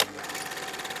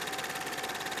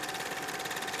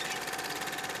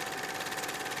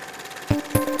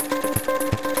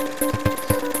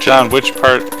John, which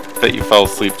part that you fell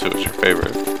asleep to is your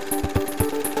favorite?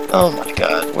 Oh my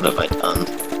god, what have I done?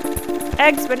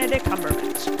 Eggs Benedict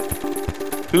Cumberbatch.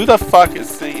 Who the fuck is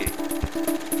singing?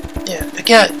 Yeah,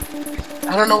 again,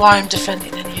 I don't know why I'm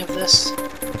defending any of this.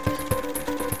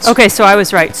 Okay, so I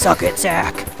was right. Suck it,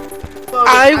 Zach.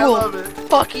 I will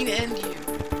fucking end you.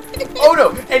 Oh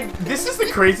no! And this is the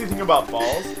crazy thing about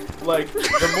balls. Like,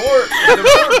 the more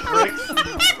bricks you...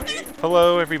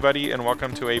 Hello, everybody, and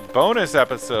welcome to a bonus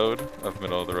episode of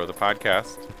Middle of the Road, the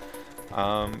podcast.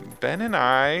 Ben and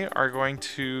I are going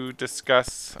to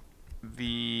discuss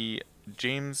the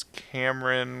James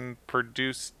Cameron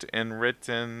produced and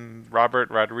written,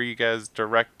 Robert Rodriguez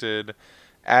directed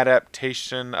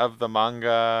adaptation of the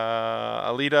manga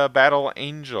Alita Battle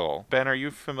Angel. Ben, are you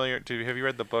familiar? Have you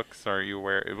read the books? Are you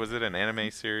aware? Was it an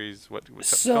anime series?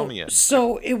 Tell me it.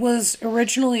 So it was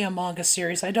originally a manga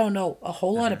series. I don't know a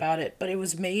whole lot about it, but it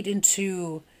was made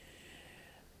into,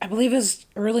 I believe it was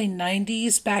early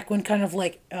 90s, back when kind of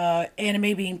like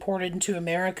anime being ported into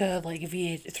America, like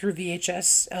through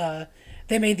VHS.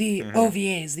 They made the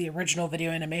OVAs, the original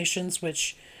video animations,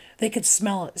 which they could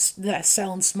sell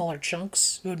in smaller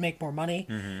chunks. It would make more money.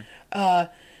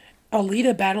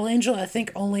 Alita Battle Angel, I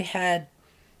think, only had...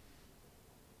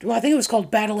 Well, I think it was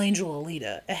called Battle Angel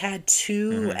Alita. It had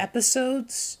 2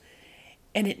 episodes,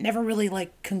 and it never really,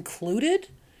 concluded.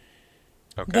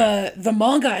 Okay. The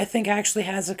manga, I think, actually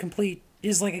has a complete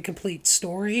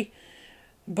story.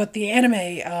 But the anime,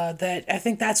 that I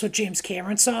think that's what James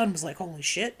Cameron saw and was like, holy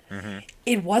shit.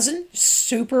 It wasn't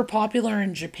super popular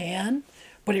in Japan,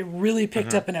 but it really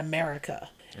picked up in America.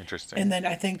 Interesting. And then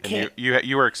I think...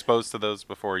 you were exposed to those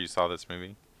before you saw this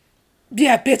movie?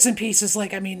 Yeah, bits and pieces.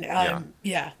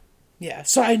 Yeah.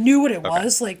 So I knew what it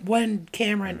was. Like, when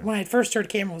I first heard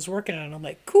Cameron was working on it, I'm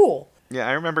like, cool. Yeah,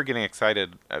 I remember getting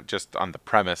excited just on the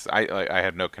premise. I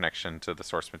had no connection to the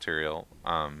source material.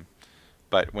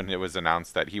 But when it was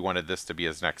announced that he wanted this to be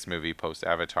his next movie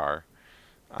post-Avatar,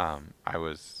 I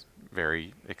was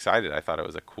very excited. I thought it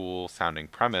was a cool sounding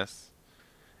premise.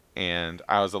 And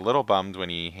I was a little bummed when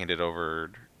he handed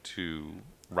over to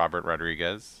Robert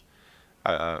Rodriguez.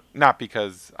 Not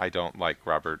because I don't like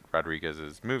Robert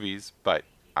Rodriguez's movies, but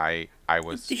I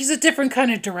was... He's a different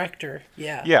kind of director,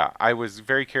 yeah. Yeah, I was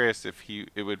very curious if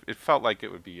it felt like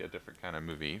it would be a different kind of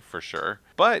movie, for sure.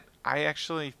 But I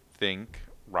actually think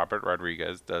Robert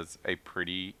Rodriguez does a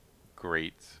pretty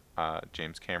great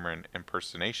James Cameron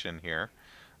impersonation here.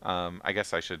 I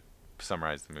guess I should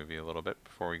summarize the movie a little bit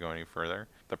before we go any further.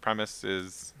 The premise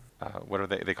is, what are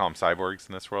they? They call them cyborgs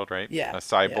in this world, right? Yeah. A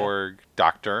cyborg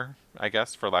doctor, I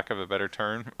guess, for lack of a better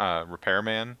term,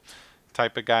 repairman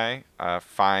type of guy,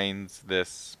 finds a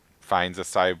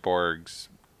cyborg's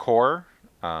core.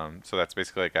 So that's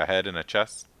basically like a head and a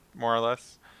chest, more or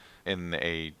less, in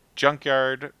a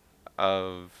junkyard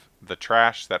of the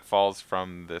trash that falls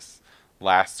from this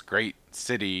last great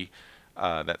city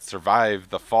that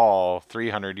survived the fall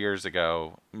 300 years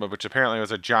ago, which apparently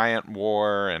was a giant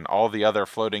war, and all the other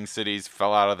floating cities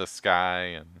fell out of the sky.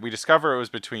 And we discover it was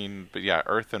between,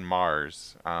 Earth and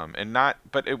Mars,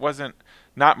 but it wasn't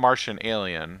not Martian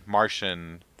alien,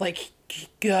 Martian.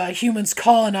 Humans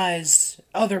colonized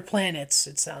other planets.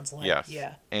 It sounds like. Yes.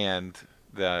 Yeah. And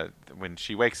when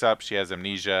she wakes up, she has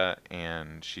amnesia,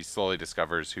 and she slowly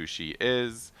discovers who she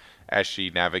is as she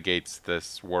navigates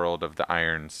this world of the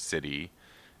Iron City.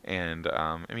 And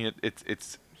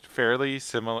it's fairly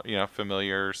similar,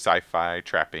 familiar sci-fi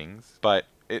trappings, but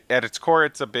at its core,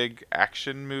 it's a big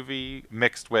action movie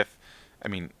mixed with,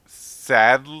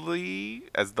 sadly,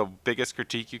 as the biggest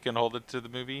critique you can hold it to the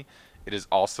movie, it is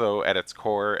also at its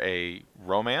core a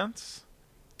romance.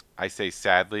 I say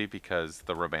sadly because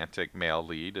the romantic male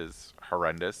lead is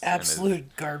horrendous.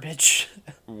 Absolute garbage.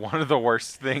 One of the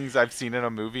worst things I've seen in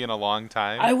a movie in a long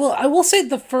time. I will say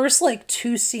the first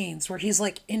 2 scenes where he's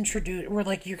introduced,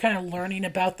 where you're kind of learning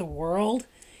about the world,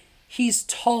 he's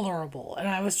tolerable, and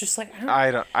I was just like,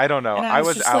 I don't know. I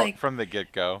was out from the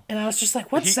get go, and I was just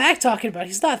like, what's Zach talking about?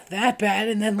 He's not that bad.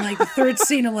 And then the third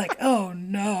scene, I'm like, oh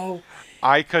no.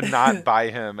 I could not buy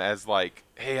him as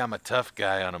hey, I'm a tough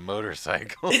guy on a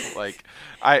motorcycle.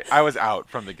 I was out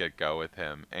from the get-go with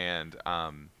him. And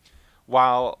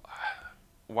while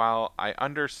I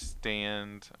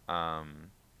understand, while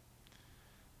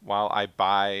I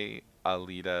buy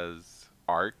Alita's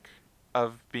arc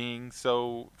of being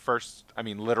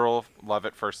literal love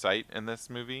at first sight in this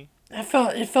movie,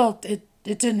 it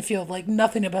didn't feel like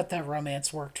nothing about that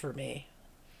romance worked for me.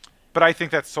 But I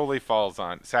think that solely falls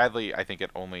on... Sadly, I think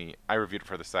I reviewed it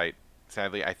for the site.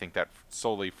 Sadly, I think that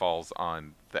solely falls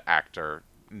on the actor,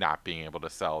 not being able to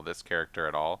sell this character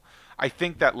at all. I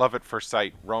think that love at first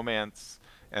sight romance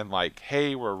and like,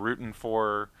 hey, we're rooting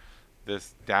for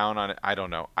this down on it. I don't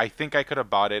know. I think I could have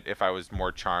bought it if I was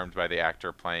more charmed by the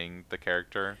actor playing the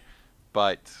character,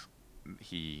 but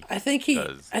he. I think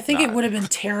it would have been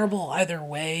terrible either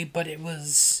way, but it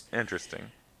was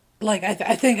interesting. Like I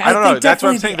think I don't know. That's what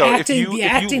I'm definitely saying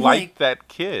though. if you like that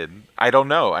kid, I don't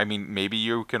know. I mean, maybe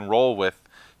you can roll with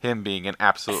him being an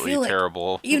absolutely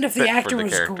terrible. Even if fit the actor for the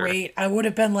was character. great, I would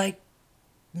have been like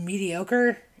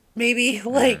mediocre, maybe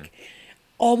like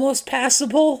almost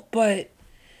passable. But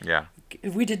yeah,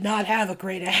 we did not have a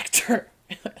great actor.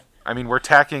 I mean, we're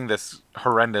tackling this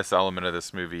horrendous element of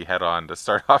this movie head on to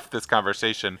start off this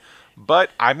conversation.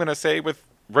 But I'm gonna say,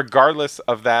 regardless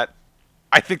of that,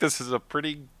 I think this is a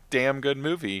pretty damn good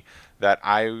movie that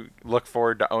I look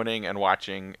forward to owning and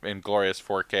watching in glorious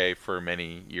 4K for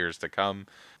many years to come.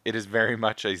 It is very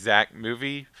much a Zack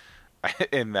movie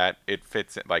in that it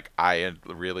fits in, like, I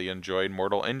really enjoyed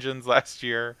Mortal Engines last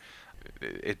year.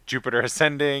 Jupiter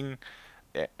Ascending,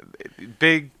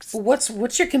 big.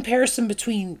 What's your comparison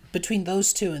between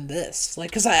those two and this? Like,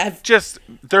 because I've just,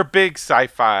 they're big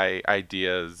sci-fi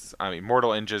ideas. I mean,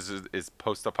 Mortal Engines is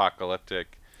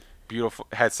post-apocalyptic. Beautiful,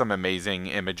 has some amazing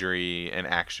imagery and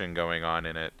action going on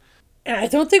in it. And I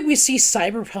don't think we see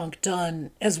cyberpunk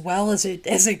done as well as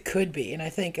it could be. And I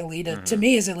think Alita, to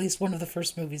me, is at least one of the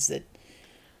first movies that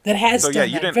has done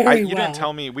that very well. You didn't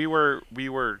tell me. We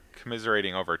were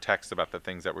commiserating over text about the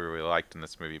things that we really liked in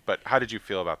this movie. But how did you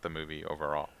feel about the movie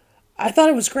overall? I thought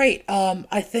it was great.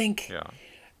 I think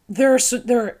there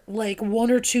are like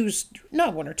one or two,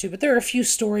 not one or two, but there are a few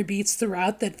story beats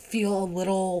throughout that feel a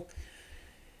little.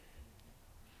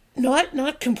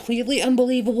 Not completely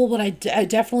unbelievable, but I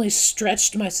definitely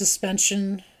stretched my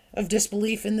suspension of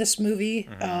disbelief in this movie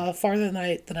farther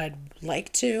than I'd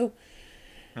like to.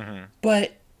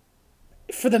 But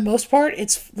for the most part,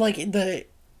 it's like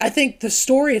I think the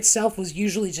story itself was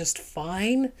usually just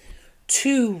fine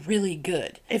to really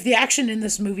good. If the action in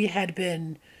this movie had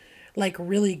been like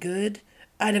really good,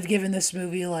 I'd have given this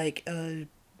movie like a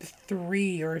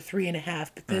 3 or 3.5.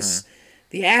 But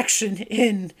the action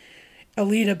in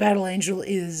Alita Battle Angel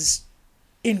is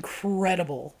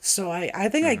incredible. So I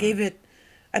think I gave it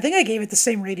the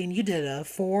same rating you did,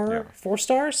 4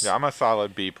 stars. Yeah, I'm a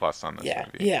solid B+ on this movie.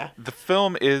 Yeah. The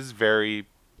film is very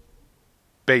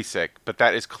basic, but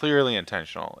that is clearly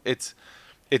intentional. It's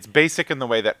basic in the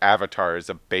way that Avatar is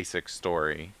a basic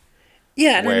story.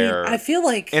 Yeah, and I mean, I feel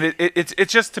like and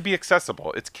it's just to be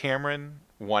accessible. It's Cameron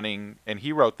wanting, and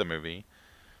he wrote the movie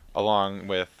along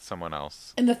with someone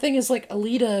else. And the thing is, like,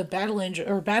 Alita Battle Angel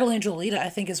Alita, I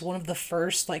think, is one of the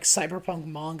first like cyberpunk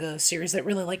manga series that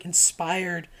really like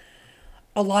inspired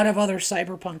a lot of other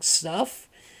cyberpunk stuff.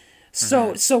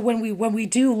 So when we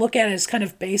do look at it as kind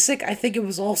of basic, I think it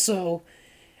was also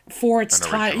for its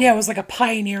time. Yeah, it was like a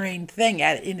pioneering thing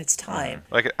in its time.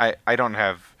 Like I don't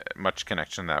have much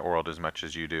connection to that world as much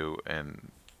as you do,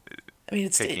 and I mean,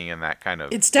 taking in that kind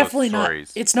of. It's definitely not.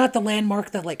 It's not the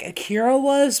landmark that like Akira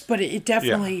was, but it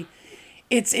definitely.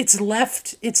 Yeah. It's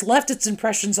left its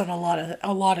impressions on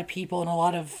a lot of people and a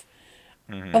lot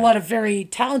of very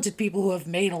talented people who have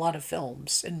made a lot of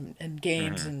films and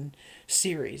games and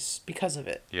series because of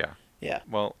it. Yeah. Yeah.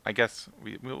 Well, I guess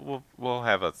we'll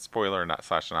have a spoiler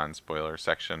non-spoiler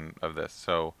section of this.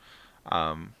 So,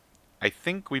 I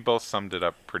think we both summed it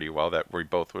up pretty well that we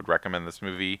both would recommend this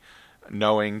movie.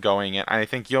 Knowing going in, I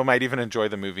think you might even enjoy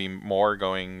the movie more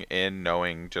going in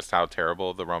knowing just how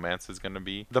terrible the romance is going to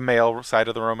be. The male side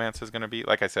of the romance is going to be.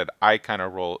 Like I said, I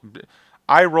rolled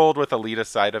with Alita's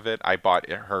side of it. I bought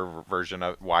her version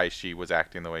of why she was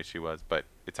acting the way she was, but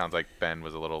it sounds like Ben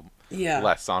was a little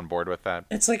less on board with that.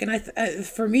 It's like, and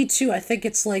for me too, I think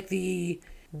it's like the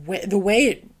way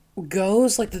it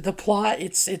goes, like the plot,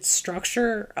 its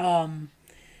structure.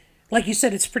 Like you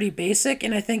said, it's pretty basic,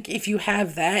 and I think if you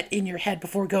have that in your head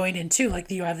before going into,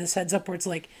 like, you have this heads up where it's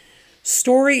like,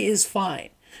 story is fine.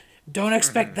 Don't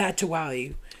expect that to wow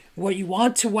you. What you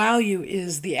want to wow you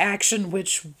is the action,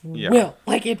 which will.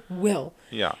 Like, it will.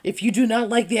 Yeah. If you do not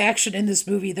like the action in this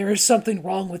movie, there is something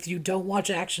wrong with you. Don't watch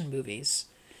action movies.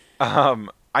 I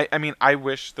mean, I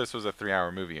wish this was a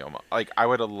 3-hour movie. Almost. Like, I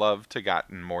would have loved to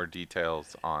gotten more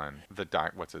details on the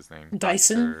what's his name?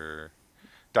 Dyson?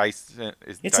 Dyson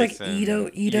it's Dyson,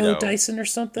 like Ito Dyson or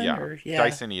something. Yeah.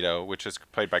 Dyson Ito, which is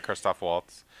played by Christoph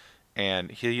Waltz,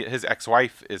 and his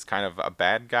ex-wife is kind of a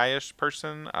bad guyish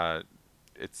person.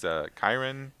 It's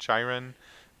Chiron,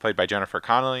 played by Jennifer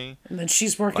Connelly, and then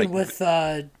she's working with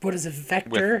what is it,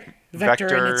 Vector? Vector,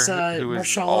 and it's who is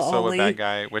Mahershala also Ali. a bad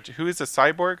guy. Who is a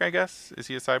cyborg? I guess is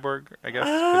he a cyborg? I guess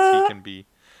because he can be.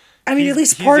 I mean, at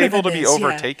least he's part able of it to be is, yeah.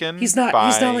 overtaken. He's not by,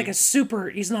 like a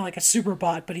super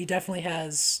bot, but he definitely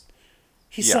has.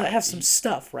 He still has some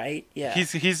stuff, right? Yeah.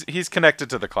 He's connected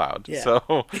to the cloud. Yeah.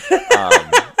 So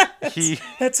he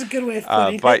That's a good way of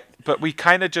putting it. but we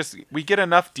kind of we get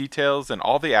enough details, and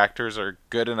all the actors are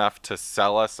good enough to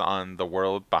sell us on the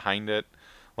world behind it.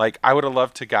 Like, I would have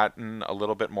loved to gotten a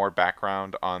little bit more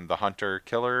background on the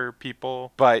hunter-killer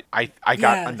people, but I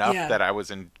got enough that I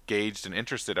was engaged and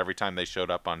interested every time they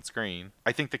showed up on screen.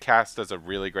 I think the cast does a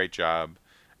really great job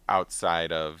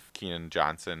outside of Keenan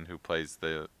Johnson, who plays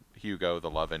the Hugo, the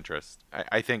love interest.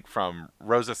 I think from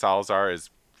Rosa Salazar is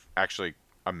actually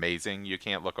amazing. You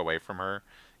can't look away from her,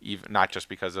 even not just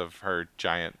because of her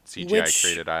giant CGI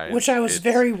created eyes. Which I was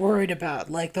very worried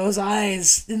about. Like, those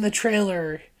eyes in the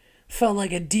trailer felt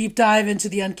like a deep dive into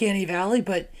the uncanny valley,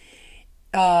 but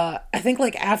I think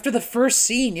like after the first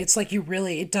scene, it's like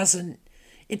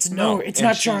it's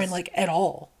not jarring like at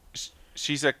all.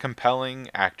 She's a compelling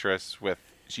actress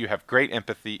you have great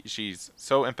empathy. She's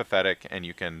so empathetic, and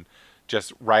you can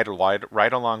just ride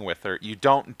along with her. You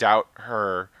don't doubt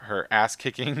her ass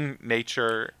kicking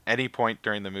nature any point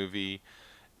during the movie,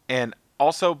 and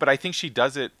also, but I think she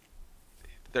does it.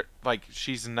 Like,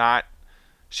 she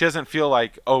doesn't feel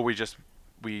like, oh, we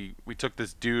took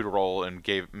this dude role and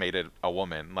made it a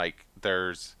woman. Like,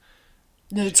 there's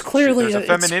clearly there's a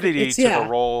femininity to the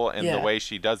role and the way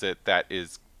she does it that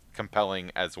is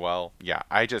compelling as well. Yeah,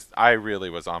 I really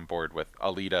was on board with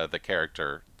Alita, the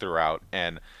character, throughout.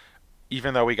 And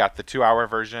even though we got the 2-hour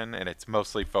version and it's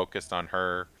mostly focused on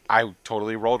her, I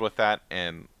totally rolled with that.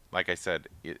 And like I said,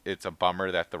 it's a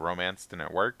bummer that the romance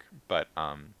didn't work, but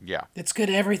yeah. It's good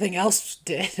everything else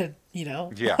did, you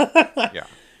know? Yeah.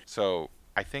 So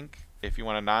I think if you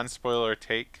want a non-spoiler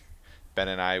take, Ben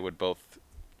and I would both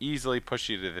easily push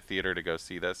you to the theater to go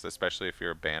see this, especially if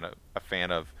you're a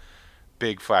fan of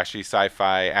big, flashy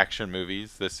sci-fi action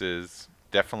movies. This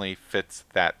definitely fits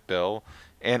that bill.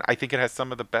 And I think it has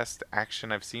some of the best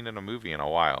action I've seen in a movie in a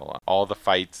while. All the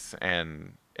fights,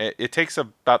 and it takes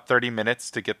about 30 minutes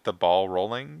to get the ball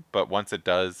rolling, but once it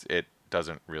does, it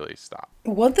doesn't really stop.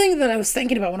 One thing that I was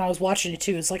thinking about when I was watching it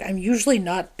too is, like, I'm usually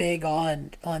not big on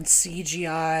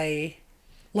CGI,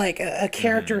 like a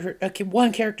character,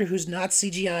 one character who's not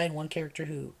CGI and one character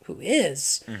who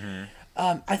is.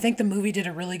 I think the movie did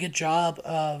a really good job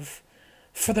of,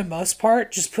 for the most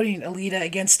part, just putting Alita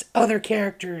against other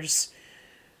characters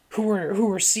who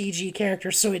were CG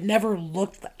characters, so it never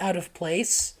looked out of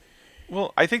place.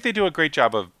 Well, I think they do a great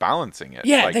job of balancing it.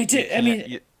 Yeah, like, they do. I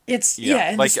mean,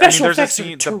 and like, the special there's effects a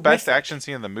scene. are terrific. The best action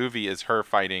scene in the movie is her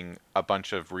fighting a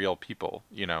bunch of real people,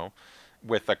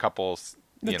 with a couple,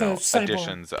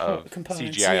 additions of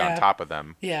CGI on top of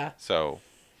them. Yeah. So,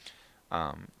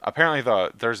 apparently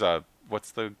there's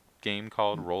what's the game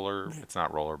called? It's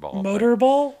not Rollerball.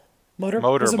 Motorball? Was it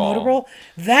Motorball. Motorball?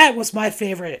 That was my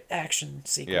favorite action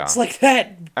sequence. Yeah. Like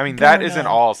that. I mean, that isn't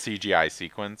all CGI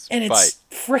sequence, and it's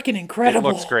freaking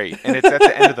incredible. It looks great, and it's at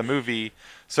the end of the movie,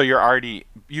 so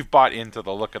you've bought into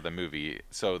the look of the movie.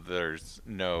 So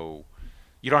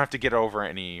you don't have to get over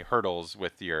any hurdles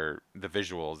with the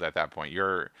visuals at that point.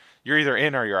 You're either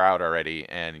in or you're out already,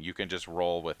 and you can just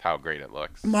roll with how great it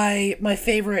looks. My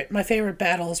favorite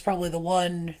battle is probably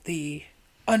the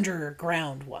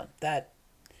underground one.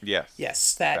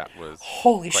 Yes, that was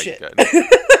holy quite shit.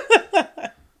 Good.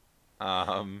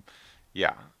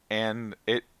 Yeah, and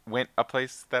it went a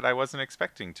place that I wasn't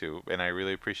expecting to, and I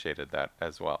really appreciated that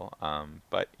as well.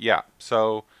 But yeah,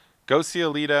 so go see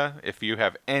Alita if you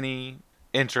have any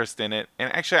interest in it.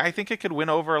 And actually, I think it could win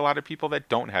over a lot of people that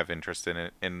don't have interest in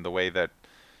it, in the way that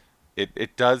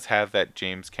it does have that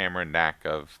James Cameron knack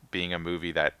of being a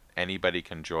movie that anybody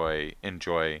can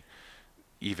enjoy,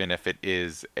 even if it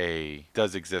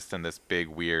does exist in this big,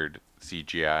 weird,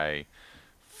 CGI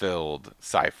filled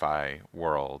sci-fi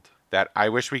world that I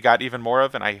wish we got even more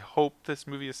of. And I hope this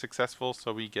movie is successful,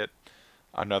 so we get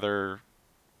another,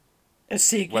 whether it's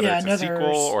a sequel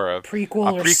or a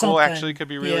prequel. A prequel actually could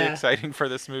be really exciting for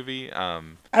this movie. I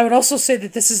would also say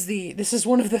that this is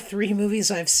one of the 3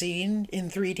 movies I've seen in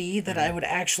 3D that I would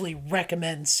actually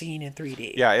recommend seeing in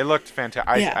 3D. Yeah, it looked fantastic.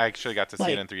 I actually got to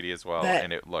see it in 3D as well,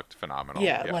 and it looked phenomenal.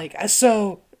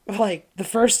 The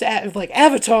first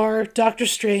Avatar, Doctor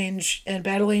Strange, and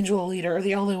Battle Angel Alita are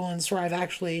the only ones where I've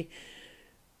actually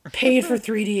paid for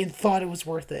 3D and thought it was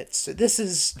worth it. So this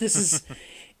is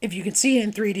if you can see it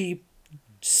in 3D,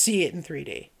 see it in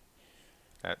 3D.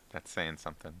 That's saying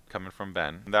something. Coming from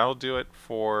Ben. That'll do it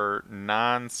for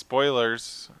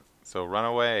non-spoilers. So run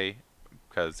away,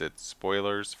 because it's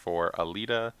spoilers for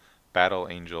Alita Battle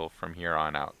Angel from here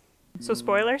on out. So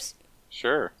spoilers?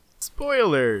 Sure.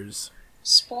 Spoilers.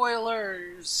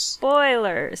 Spoilers.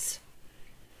 Spoilers.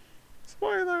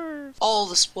 Spoilers. All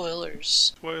the spoilers.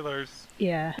 Spoilers.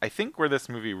 Yeah. I think where this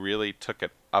movie really took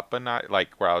it up a notch,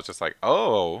 like where I was just like,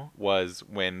 oh, was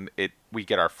when we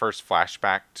get our first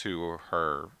flashback to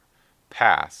her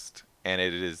past, and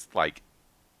it is like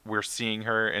we're seeing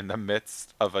her in the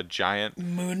midst of a giant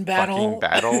Moon fucking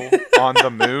battle. battle on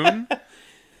the moon,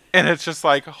 and it's just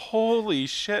like, holy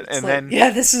shit! It's And like, then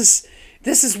yeah, this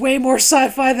is way more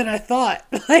sci-fi than I thought.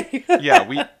 Like, yeah,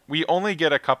 we only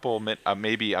get a couple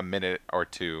maybe a minute or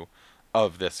two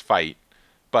of this fight,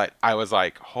 but I was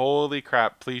like, holy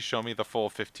crap, please show me the full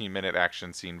 15-minute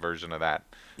action scene version of that.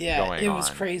 yeah, Going it was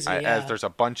on. crazy. As Yeah. there's a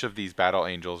bunch of these battle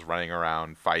angels running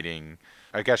around fighting.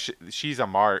 I guess she's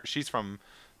from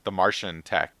the Martian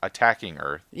tech attacking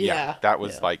Earth. Yeah, That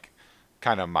was yeah. like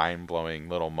kind of mind-blowing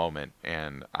little moment,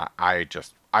 and I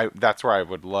that's where I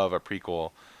would love a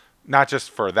prequel, not just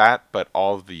for that, but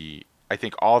I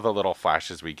think all the little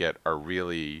flashes we get are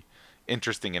really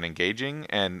interesting and engaging,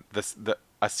 and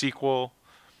a sequel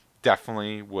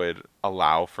definitely would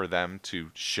allow for them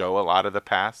to show a lot of the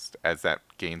past as that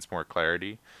gains more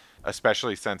clarity,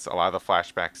 especially since a lot of the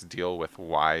flashbacks deal with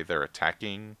why they're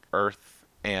attacking Earth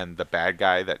and the bad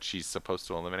guy that she's supposed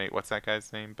to eliminate. What's that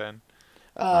guy's name, Ben?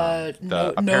 Apparently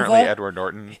Nova. Edward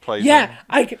Norton plays Yeah, him.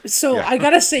 I Yeah.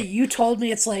 gotta say, you told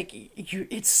me it's like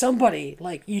it's somebody,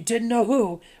 like you didn't know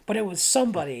who, but it was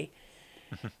somebody.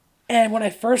 And when I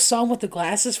first saw him with the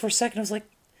glasses for a second, I was like,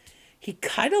 he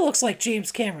kind of looks like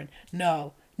James Cameron.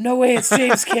 No way, it's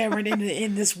James Cameron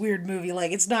in this weird movie.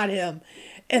 Like, it's not him.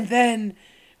 And then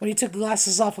when he took the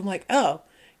glasses off, I'm like, oh,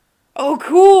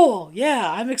 cool.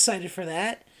 Yeah, I'm excited for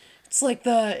that. It's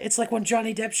like when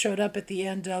Johnny Depp showed up at the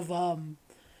end of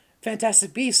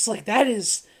Fantastic Beasts. Like, that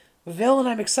is a villain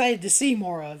I'm excited to see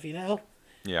more of, you know?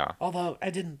 Yeah. Although I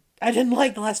didn't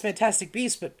like the last Fantastic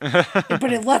Beast, but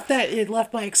it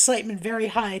left my excitement very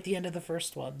high at the end of the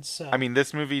first one. So I mean,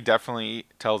 this movie definitely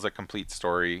tells a complete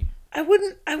story. I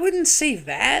wouldn't say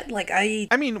that. Like, I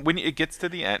mean, when it gets to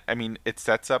the end, I mean, it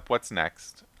sets up what's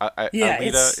next. Yeah,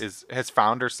 Alita has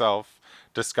found herself,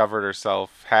 discovered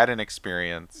herself, had an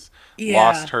experience, Yeah.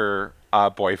 lost her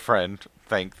boyfriend.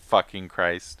 Thank fucking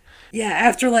Christ. yeah,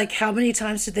 after like how many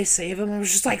times did they save him? I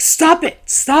was just like, stop it,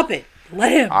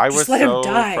 let him, I just was let so him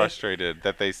die. frustrated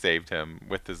that they saved him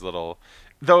with his little.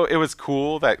 Though it was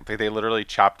cool that they literally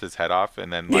chopped his head off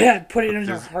and then like Yeah, put it in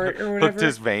hooked her heart or whatever. hooked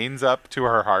his veins up to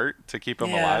her heart to keep him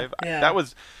Yeah, alive. yeah.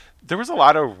 There was a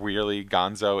lot of really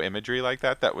gonzo imagery like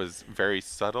that was very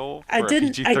subtle for I a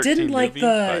didn't PG-13 like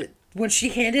movie, when she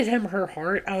handed him her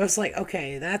heart. I was like,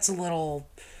 okay, that's a little.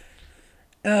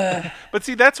 But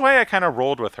see, that's why I kind of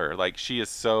rolled with her. Like she was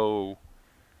so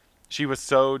just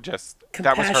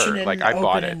that was her. Compassionate Like and I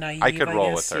bought open it. and naive, I could I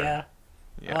roll guess, with her.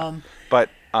 yeah. Yeah. But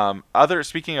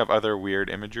speaking of other weird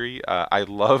imagery, I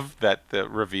love that the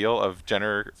reveal of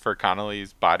Jennifer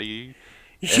Connelly's body.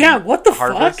 Yeah, what the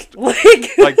Harvest. fuck?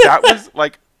 Like, Like that was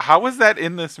like, how was that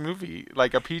in this movie?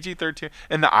 Like a PG-13,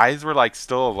 and the eyes were like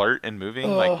still alert and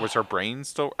moving. Like was her brain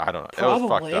still? I don't know. It was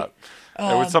Probably. fucked up.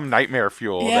 There was some nightmare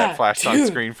fuel yeah, that flashed on dude.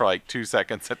 screen for like 2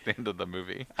 seconds at the end of the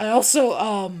movie. I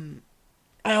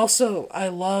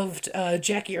loved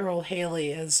Jackie Earl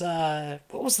Haley as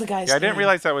what was the guy's Yeah, I name? didn't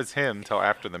realize that was him till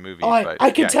after the movie. Oh, but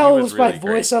I could yeah, tell he it was by really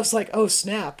great. voice. I was like, oh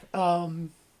snap.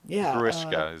 Yeah.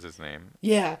 Gruishka is his name.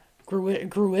 Yeah,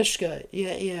 Gruishka.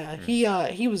 Yeah.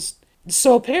 Hmm. He was.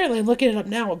 So apparently, I'm looking it up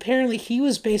now. Apparently, he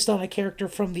was based on a character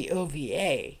from the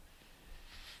OVA,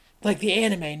 like the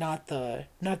anime, not the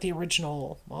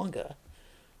original manga.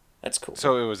 That's cool.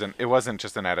 So it wasn't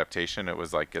just an adaptation. It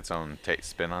was like its own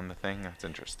spin on the thing. That's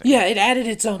interesting. Yeah, it added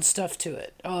its own stuff to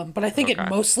it. But I think it Okay.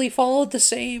 mostly followed the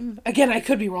same. Again, I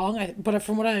could be wrong. But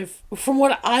from what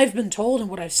I've been told and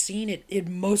what I've seen, it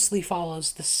mostly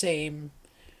follows the same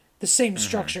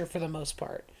structure for the most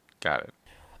part. Got it.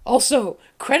 Also,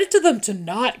 credit to them to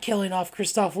not killing off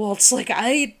Christoph Waltz. Like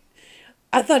I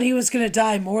thought he was gonna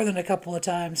die more than a couple of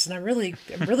times, and I'm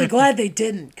really glad they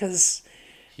didn't, because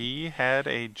He had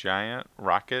a giant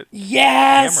rocket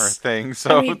yes, hammer thing,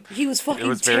 so I mean, he was fucking it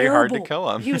was terrible. very hard to kill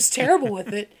him. He was terrible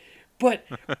with it, but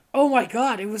oh my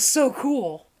god, it was so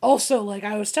cool. Also, like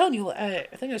I was telling you, I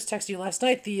think I was texting you last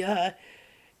night.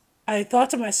 I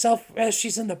thought to myself as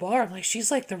she's in the bar, I'm like,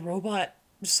 she's like the robot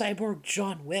cyborg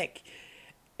John Wick.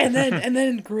 And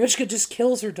then Gruishka just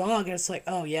kills her dog, and it's like,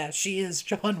 oh yeah, she is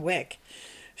John Wick.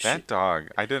 That dog,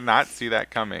 I did not see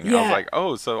that coming. I Yeah. was like,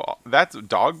 oh, so that's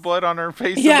dog blood on her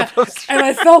face. Yeah, in the poster? and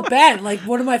I felt bad. Like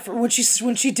when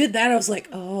she did that, I was like,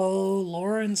 oh,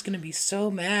 Lauren's gonna be so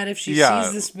mad if she Yeah.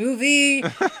 sees this movie.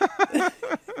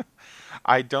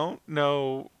 I don't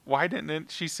know why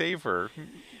didn't she save her?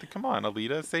 Come on,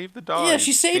 Alita, save the dog. Yeah, she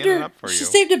He's saved standing her. up for She you.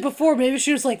 saved it before. Maybe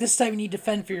she was like, this time you need to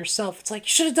fend for yourself. It's like, you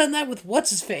should have done that with what's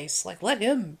his face. Like, let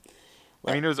him.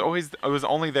 I mean, it was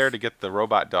only there to get the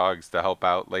robot dogs to help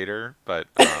out later, but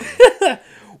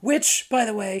Which, by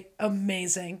the way,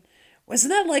 amazing.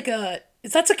 Wasn't that like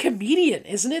that's a comedian,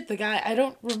 isn't it? The guy, I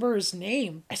don't remember his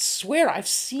name. I swear I've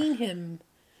seen him.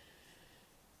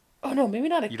 Oh no, maybe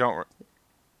not a. you don't.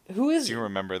 Who is Do you it?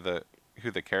 remember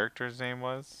who the character's name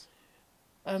was?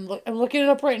 I'm looking it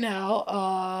up right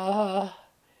now.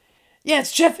 Yeah,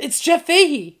 it's Jeff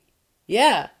Fahey.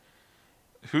 Yeah,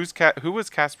 Who was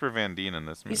Casper Van Dien in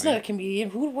this movie? he's not a comedian.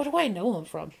 What do I know him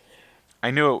from? I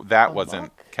knew that A wasn't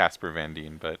monk? Casper Van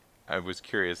Dien, but I was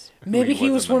curious. Who Maybe he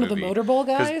was in one of the movie. motorball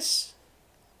 'Cause guys.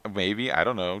 Maybe, I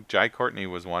don't know. Jai Courtney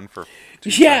was one for 2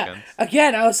 Yeah, seconds.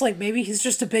 again, I was like, maybe he's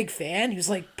just a big fan. He was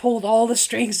like pulled all the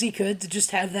strings he could to just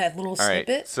have that little All right.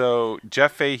 snippet. So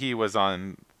Jeff Fahey was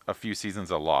on a few seasons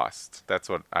of Lost. That's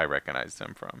what I recognized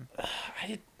him from.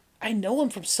 I know him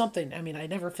from something. I mean, I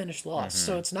never finished Lost,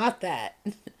 so it's not that.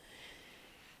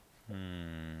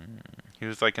 He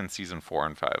was like in season 4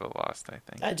 and 5 of Lost, I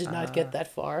think. I did not get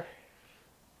that far.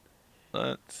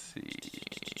 Let's see.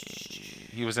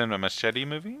 He was in a Machete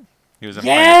movie. He was in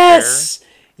Yes,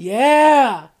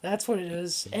 yeah, that's what it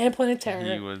is. And Planet Planet Terror.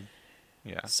 Terror. He was,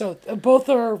 yeah. So both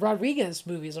are Rodriguez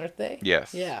movies, aren't they?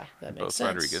 Yes. Yeah, that makes Both sense.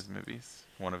 Rodriguez movies.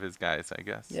 One of his guys, I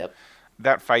guess. Yep.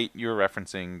 That fight you were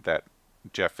referencing that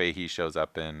Jeff Fahey shows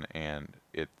up in, and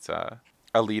it's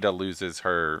Alita loses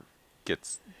her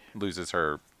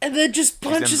And then just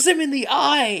in punches him in the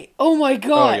eye. Oh my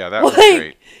god. Oh yeah, that was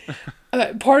Like,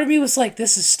 great. Part of me was like,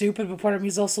 this is stupid, but part of me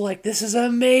is also like, this is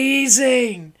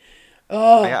amazing.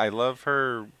 Oh, Yeah, I love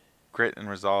her grit and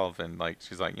resolve, and like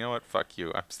she's like, you know what, fuck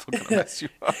you, I'm still gonna mess you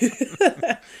up.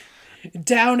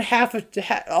 down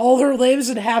all her limbs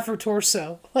and half her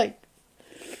torso. Like,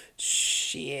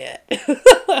 shit.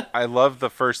 I love the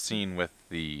first scene with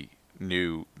the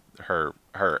her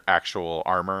actual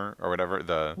armor or whatever,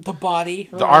 the body.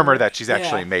 armor that she's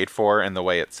actually Yeah. made for, and the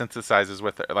way it synthesizes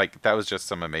with her. Like that was just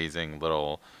some amazing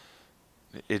little.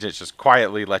 It just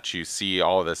quietly lets you see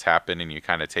all of this happen, and you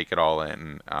kind of take it all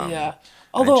in. Yeah.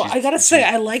 Although she's- I gotta say,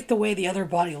 I like the way the other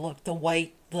body looked. The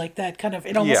white, like that kind of.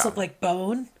 It almost Yeah. looked like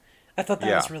bone. I thought that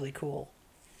Yeah. was really cool.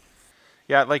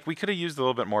 Yeah, like we could have used a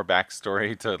little bit more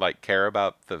backstory to like care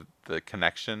about the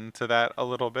connection to that a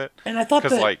little bit. And I thought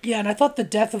 'Cause, that, like- yeah, and I thought the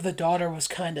death of the daughter was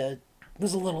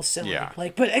a little silly. Yeah.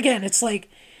 Like, but again, it's like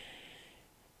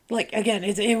again,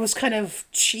 it was kind of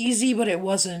cheesy, but it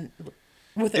wasn't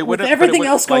with It with would've- but it everything would-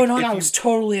 else going like, on. if I you- was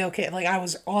totally okay. Like I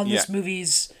was on this Yeah.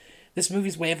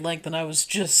 movie's wavelength, and I was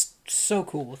just so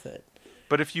cool with it.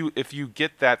 But if you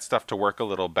get that stuff to work a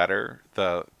little better,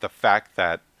 the fact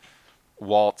that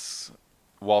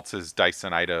Waltz's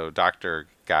Dyson Ido doctor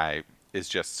guy is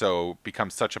just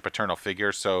becomes such a paternal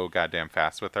figure so goddamn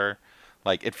fast with her,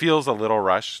 like it feels a little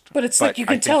rushed. But it's like you I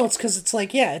can think- tell it's because it's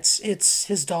like, yeah, it's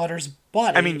his daughter's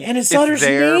body. I mean, and his it's daughter's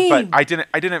there, name. but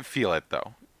I didn't feel it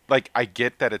though. Like I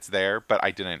get that it's there, but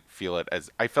I didn't feel it as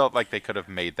I felt like they could have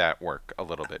made that work a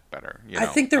little bit better. You know? I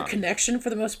think their connection, for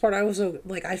the most part,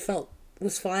 I felt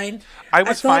was fine. I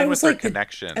was thought fine it with was their like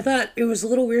connection. I thought it was a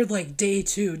little weird, like day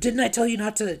 2. Didn't I tell you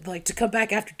not to to come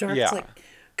back after dark? Yeah. It's like,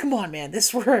 come on, man,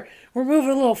 we're moving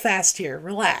a little fast here.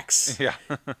 Relax. Yeah.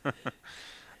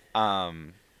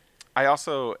 I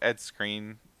also Ed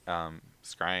Skrein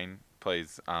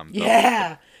plays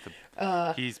Yeah.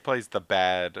 he plays the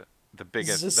bad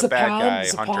Zapan? the bad guy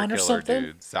Zapan hunter or killer something?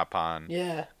 dude Zapan.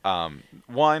 Yeah.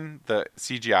 The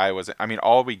CGI was, I mean,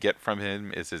 all we get from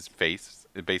him is his face.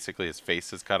 Basically his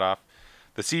face is cut off.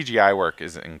 The CGI work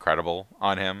is incredible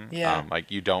on him. Yeah. Like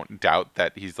you don't doubt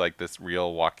that he's like this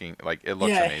real walking, like it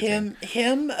looks Yeah, amazing.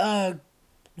 him,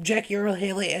 Jackie Earl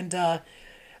Haley, and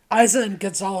Isa and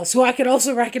Gonzalez, who I could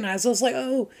also recognize. I was like,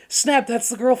 oh snap, that's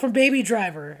the girl from Baby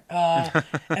Driver,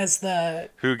 as the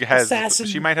Who has assassin.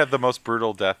 she might have the most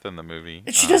brutal death in the movie.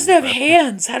 She doesn't have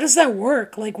hands. How does that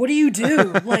work? Like, what do you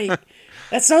do? Like,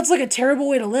 that sounds like a terrible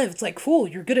way to live. It's like, cool,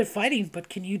 you're good at fighting, but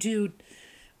can you do,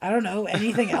 I don't know,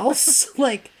 anything else?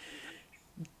 Like,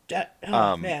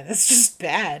 man, it's just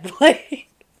bad. Like,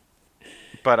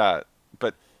 But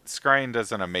Skrein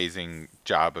does an amazing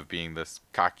job of being this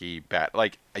cocky bad.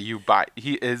 Like he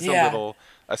is Yeah.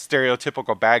 a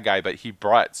stereotypical bad guy, but he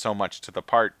brought so much to the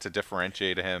part to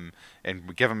differentiate him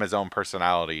and give him his own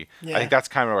personality. Yeah. I think that's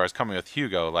kind of where I was coming with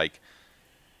Hugo. Like,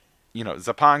 you know,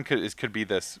 Zapan could be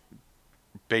this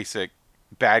basic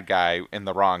bad guy in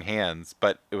the wrong hands,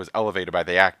 but it was elevated by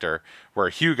the actor. Where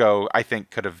Hugo, I think,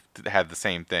 could have had the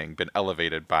same thing, been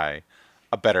elevated by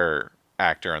a better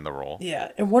actor in the role.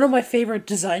 Yeah, and one of my favorite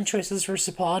design choices for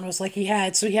Sapan was like he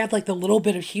had like the little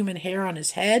bit of human hair on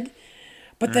his head,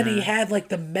 but then he had like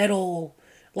the metal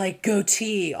like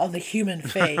goatee on the human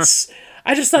face.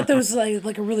 I just thought that was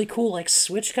like a really cool like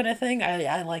switch kind of thing.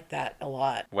 I like that a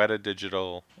lot. Weta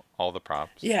Digital, all the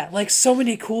props. Yeah, like so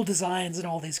many cool designs in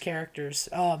all these characters.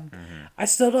 I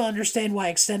still don't understand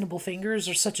why extendable fingers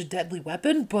are such a deadly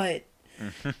weapon, but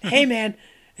hey man,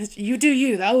 you do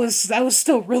you. That was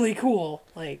still really cool.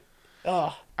 Like,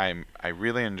 I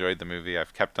really enjoyed the movie.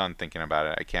 I've kept on thinking about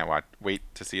it. I can't wait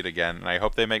to see it again, and I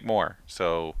hope they make more.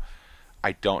 So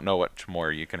I don't know what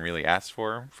more you can really ask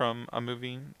for from a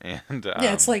movie. And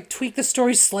yeah, it's like tweak the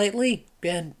story slightly,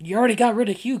 and you already got rid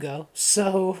of Hugo.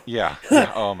 So yeah.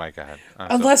 Oh my god.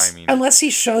 Unless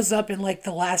he shows up in like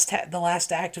the last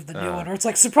act of the new one, or it's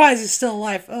like surprise, he's still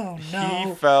alive. Oh no.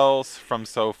 He fell from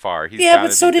so far. Yeah,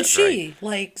 but so did she. Right.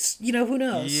 Like, who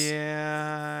knows?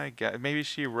 Yeah, I guess maybe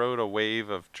she rode a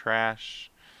wave of trash.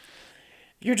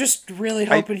 You're just really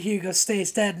hoping Hugo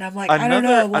stays dead, and I'm like, I don't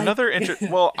know. Like...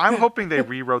 Well, I'm hoping they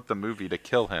rewrote the movie to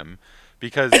kill him,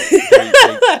 because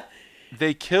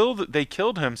they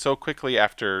killed him so quickly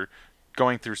after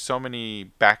going through so many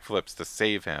backflips to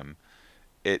save him.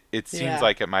 It seems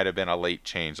like it might have been a late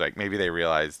change. Like maybe they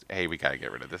realized, hey, we gotta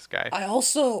get rid of this guy.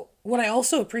 What I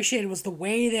also appreciated was the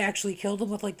way they actually killed him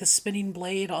with like the spinning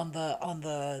blade on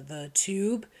the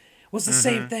tube. Was the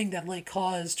same thing that like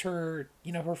caused her,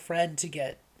 her friend to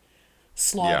get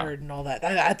slaughtered and all that.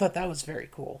 I thought that was very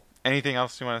cool. Anything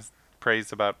else you want to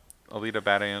praise about Alita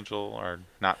Battle Angel, or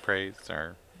not praise,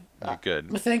 or you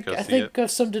good? I think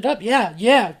I've summed it up.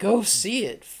 Yeah, go see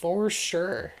it for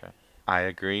sure. Okay. I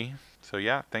agree. So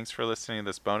yeah, thanks for listening to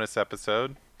this bonus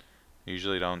episode.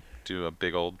 Usually don't do a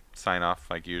big old sign off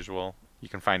like usual. You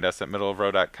can find us at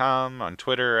middleofrow.com, on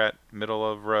Twitter at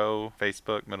middleofrow,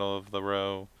 Facebook Middle of the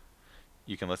Row.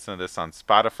 You can listen to this on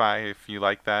Spotify if you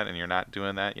like that and you're not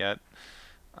doing that yet,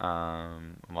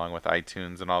 along with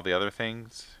iTunes and all the other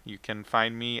things. You can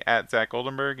find me at Zach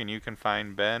Oldenburg, and you can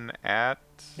find Ben at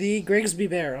The Grigsby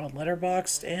Bear on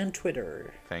Letterboxd and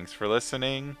Twitter. Thanks for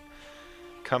listening.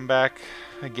 Come back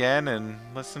again and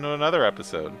listen to another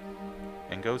episode.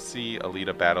 And go see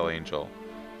Alita Battle Angel.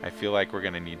 I feel like we're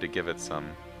going to need to give it some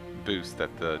boost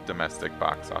at the domestic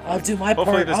box office. I'll do my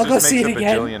Hopefully part. This I'll go just see makes it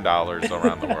again. $1 billion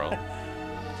around the world.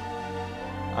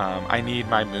 I need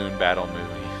my moon battle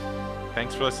movie.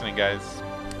 Thanks for listening, guys.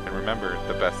 And remember,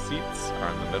 the best seats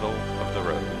are in the middle of the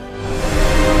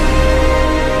road.